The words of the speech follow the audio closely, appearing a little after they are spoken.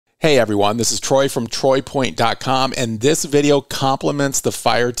Hey everyone, this is Troy from TroyPoint.com, and this video complements the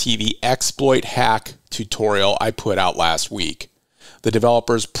Fire TV exploit hack tutorial I put out last week. The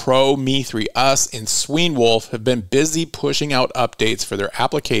developers Pro Me3 Us and Sweenwolf have been busy pushing out updates for their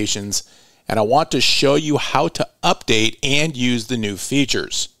applications, and I want to show you how to update and use the new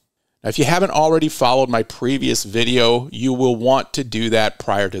features. Now, if you haven't already followed my previous video, you will want to do that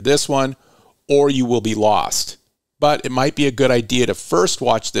prior to this one, or you will be lost. But it might be a good idea to first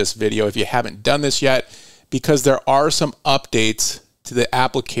watch this video if you haven't done this yet, because there are some updates to the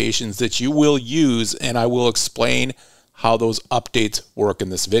applications that you will use, and I will explain how those updates work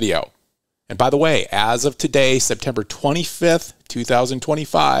in this video. And by the way, as of today, September 25th,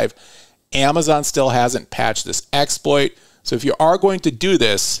 2025, Amazon still hasn't patched this exploit. So if you are going to do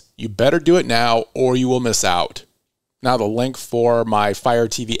this, you better do it now or you will miss out. Now, the link for my Fire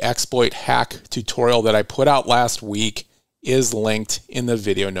TV exploit hack tutorial that I put out last week is linked in the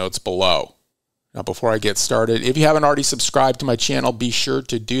video notes below. Now, before I get started, if you haven't already subscribed to my channel, be sure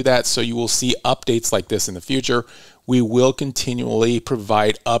to do that so you will see updates like this in the future. We will continually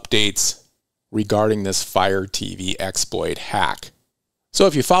provide updates regarding this Fire TV exploit hack. So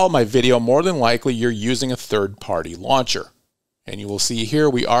if you follow my video, more than likely you're using a third-party launcher. And you will see here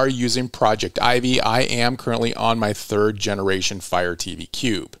we are using Project Ivy. I am currently on my 3rd generation Fire TV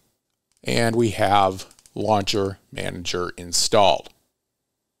Cube. And we have Launcher Manager installed.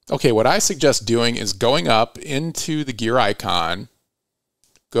 Okay, what I suggest doing is going up into the gear icon,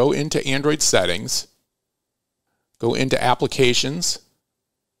 go into Android settings, go into Applications,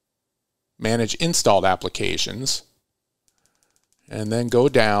 Manage Installed Applications, and then go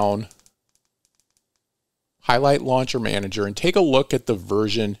down, highlight Launcher Manager, and take a look at the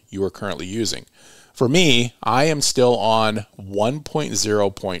version you are currently using. For me, I am still on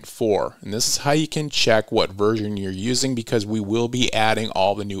 1.0.4, and this is how you can check what version you're using, because we will be adding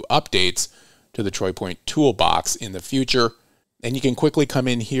all the new updates to the TroyPoint toolbox in the future, and you can quickly come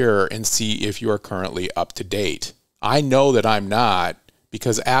in here and see if you are currently up to date. I know that I'm not,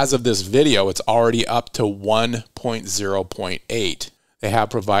 because as of this video, it's already up to 1.0.8. They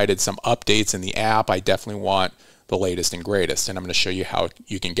have provided some updates in the app. I definitely want the latest and greatest, and I'm going to show you how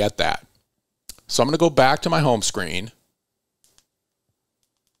you can get that. So I'm going to go back to my home screen.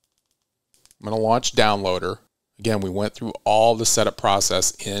 I'm going to launch Downloader. Again, we went through all the setup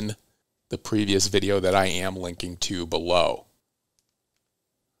process in the previous video that I am linking to below.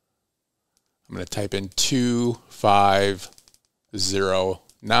 I'm going to type in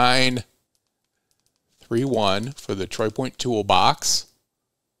 250931 for the TroyPoint toolbox.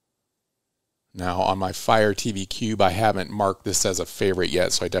 Now on my Fire TV Cube, I haven't marked this as a favorite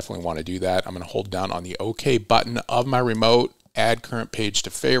yet, so I definitely want to do that. I'm going to hold down on the OK button of my remote, add current page to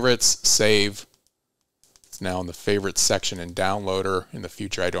favorites, save. It's now in the favorites section in Downloader. In the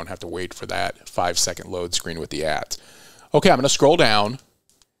future, I don't have to wait for that 5-second load screen with the ads. Okay, I'm going to scroll down,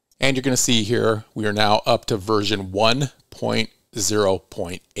 and you're going to see here we are now up to version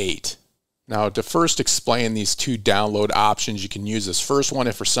 1.0.8. Now, to first explain these two download options, you can use this first one.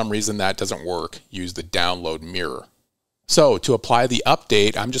 If for some reason that doesn't work, use the download mirror. So to apply the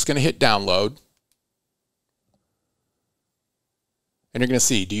update, I'm just going to hit download. And you're going to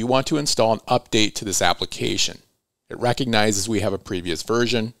see, do you want to install an update to this application? It recognizes we have a previous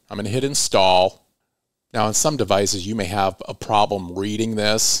version. I'm going to hit install. Now, on some devices, you may have a problem reading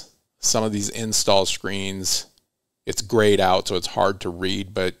this. Some of these install screens, it's grayed out, so it's hard to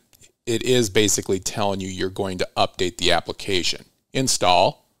read, but it is basically telling you you're going to update the application.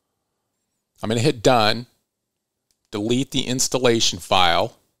 Install. I'm going to hit done, delete the installation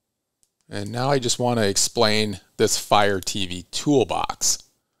file, and now I just want to explain this Fire TV toolbox.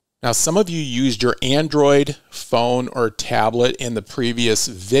 Now, some of you used your Android phone or tablet in the previous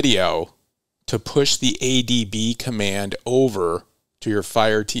video to push the ADB command over to your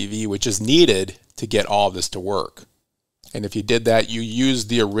Fire TV, which is needed to get all of this to work. And if you did that, you used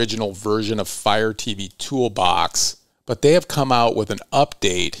the original version of Fire TV Toolbox, but they have come out with an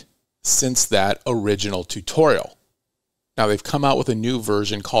update since that original tutorial. Now they've come out with a new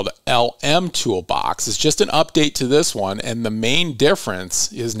version called LM Toolbox. It's just an update to this one, and the main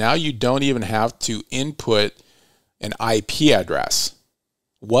difference is now you don't even have to input an IP address.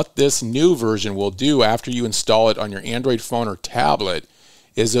 What this new version will do after you install it on your Android phone or tablet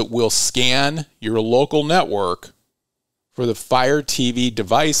is it will scan your local network for the Fire TV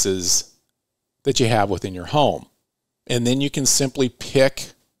devices that you have within your home. And then you can simply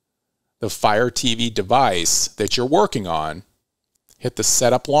pick the Fire TV device that you're working on, hit the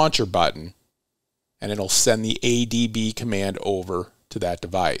Setup Launcher button, and it'll send the ADB command over to that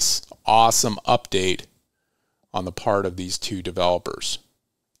device. Awesome update on the part of these two developers.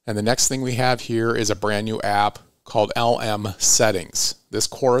 And the next thing we have here is a brand new app called LM Settings. This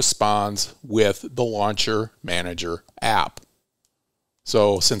corresponds with the Launcher Manager app.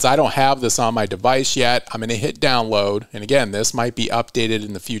 So since I don't have this on my device yet, I'm going to hit download. And again, this might be updated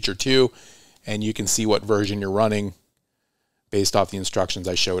in the future too. And you can see what version you're running based off the instructions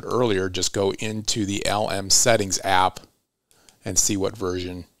I showed earlier. Just go into the LM Settings app and see what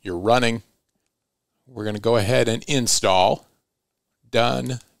version you're running. We're going to go ahead and install.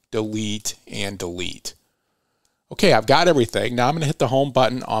 Done, delete, and delete. Okay, I've got everything. Now I'm going to hit the home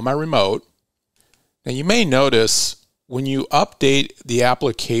button on my remote. Now you may notice when you update the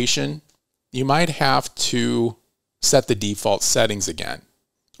application, you might have to set the default settings again.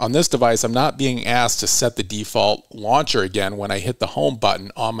 On this device, I'm not being asked to set the default launcher again when I hit the home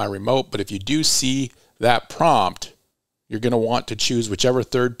button on my remote, but if you do see that prompt, you're going to want to choose whichever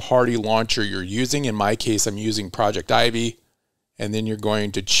third-party launcher you're using. In my case, I'm using Project Ivy, and then you're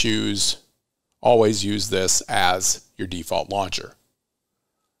going to choose, always use this as your default launcher.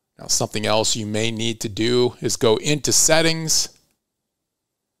 Now, something else you may need to do is go into Settings,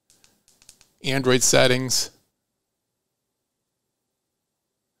 Android Settings.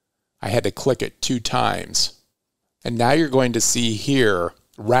 I had to click it 2 times. And now you're going to see here,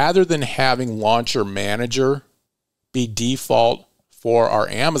 rather than having Launcher Manager be default for our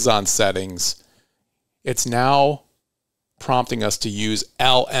Amazon settings, it's now prompting us to use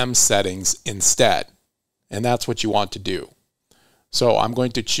LM Settings instead. And that's what you want to do. So I'm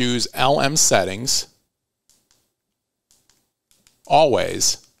going to choose LM Settings,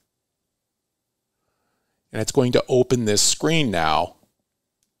 always, and it's going to open this screen now.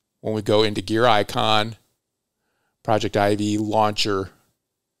 When we go into Gear Icon, Project Ivy, Launcher,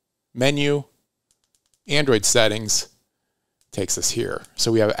 Menu, Android Settings, takes us here.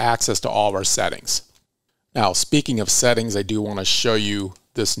 So we have access to all of our settings. Now, speaking of settings, I do want to show you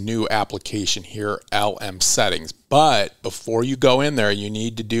this new application here, LM Settings. But before you go in there, you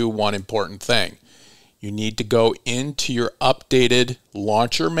need to do one important thing. You need to go into your updated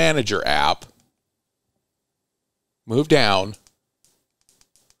Launcher Manager app, move down.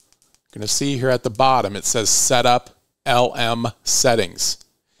 You're going to see here at the bottom, it says Set Up LM Settings.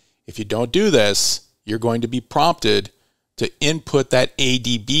 If you don't do this, you're going to be prompted to input that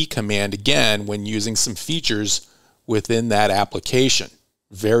ADB command again when using some features within that application.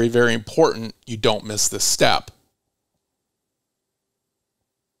 Very, very important you don't miss this step.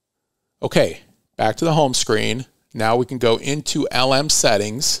 Okay, back to the home screen. Now we can go into LM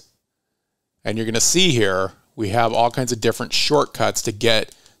Settings, and you're going to see here we have all kinds of different shortcuts to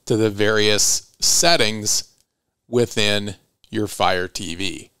get to the various settings within your Fire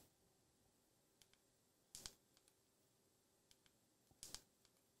TV.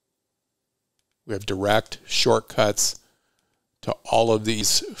 We have direct shortcuts to all of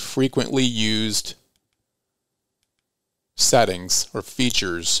these frequently used settings or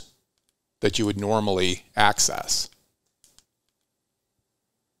features that you would normally access.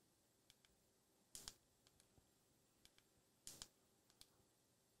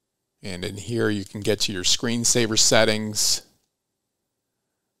 And in here you can get to your screensaver settings,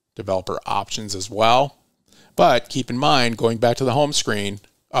 developer options as well. But keep in mind, going back to the home screen,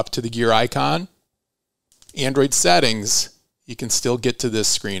 up to the gear icon, Android settings, you can still get to this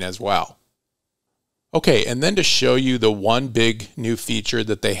screen as well. Okay, and then to show you the one big new feature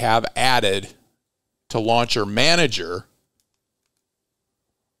that they have added to Launcher Manager,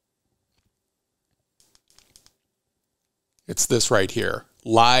 it's this right here,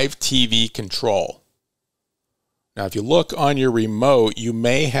 Live TV Control. Now, if you look on your remote, you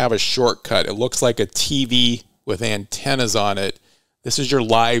may have a shortcut. It looks like a TV with antennas on it. This is your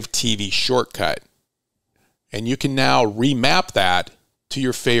Live TV shortcut. And you can now remap that to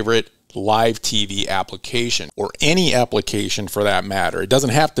your favorite Live TV application, or any application for that matter. It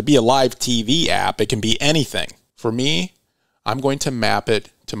doesn't have to be a Live TV app. It can be anything. For me, I'm going to map it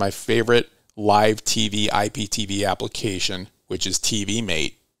to my favorite Live TV IPTV application, which is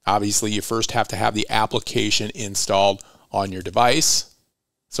TVmate. Obviously, you first have to have the application installed on your device.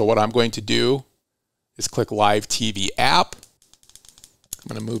 So what I'm going to do is click Live TV app.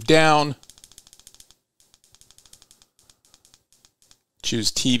 I'm going to move down,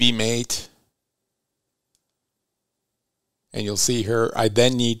 choose TVmate, and you'll see here I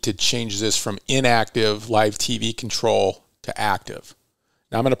then need to change this from inactive Live TV Control to active.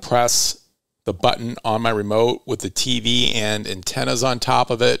 Now I'm going to press the button on my remote with the TV and antennas on top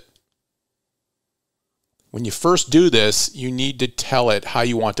of it. When you first do this, you need to tell it how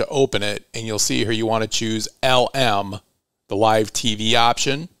you want to open it, and you'll see here you want to choose LM, the Live TV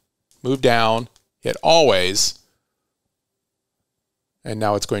option, move down, hit always, and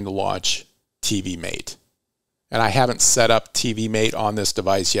now it's going to launch TV Mate. And I haven't set up TV Mate on this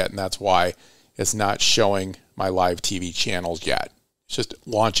device yet, and that's why it's not showing my live TV channels yet. It's just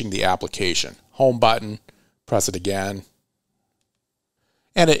launching the application. Home button, press it again,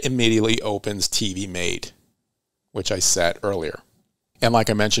 and it immediately opens TV Mate, which I set earlier. And like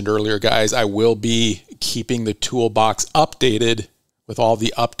I mentioned earlier, guys, I will be keeping the toolbox updated with all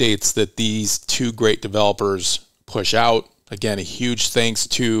the updates that these two great developers push out. Again, a huge thanks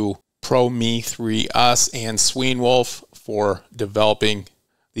to ProMe3us and Sweenwolf for developing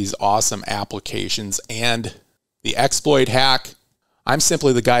these awesome applications and the exploit hack. I'm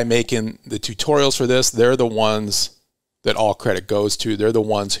simply the guy making the tutorials for this. They're the ones that all credit goes to. They're the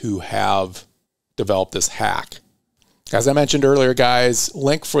ones who have developed this hack. As I mentioned earlier, guys,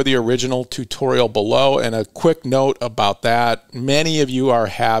 link for the original tutorial below, and a quick note about that. Many of you are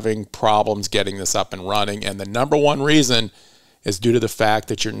having problems getting this up and running, and the number one reason is due to the fact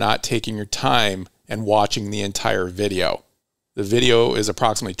that you're not taking your time and watching the entire video. The video is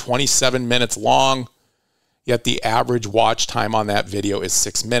approximately 27 minutes long, yet the average watch time on that video is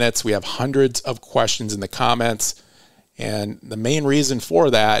 6 minutes. We have hundreds of questions in the comments, and the main reason for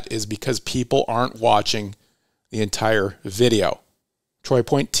that is because people aren't watching the entire video.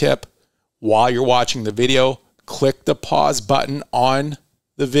 TroyPoint tip: while you're watching the video, click the pause button on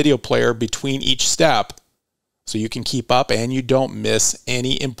the video player between each step so you can keep up and you don't miss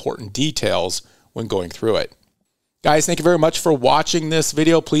any important details when going through it. Guys, thank you very much for watching this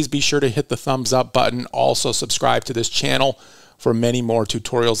video. Please be sure to hit the thumbs up button. Also subscribe to this channel for many more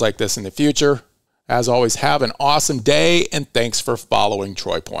tutorials like this in the future. As always, have an awesome day, and thanks for following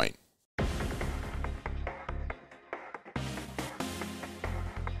TroyPoint.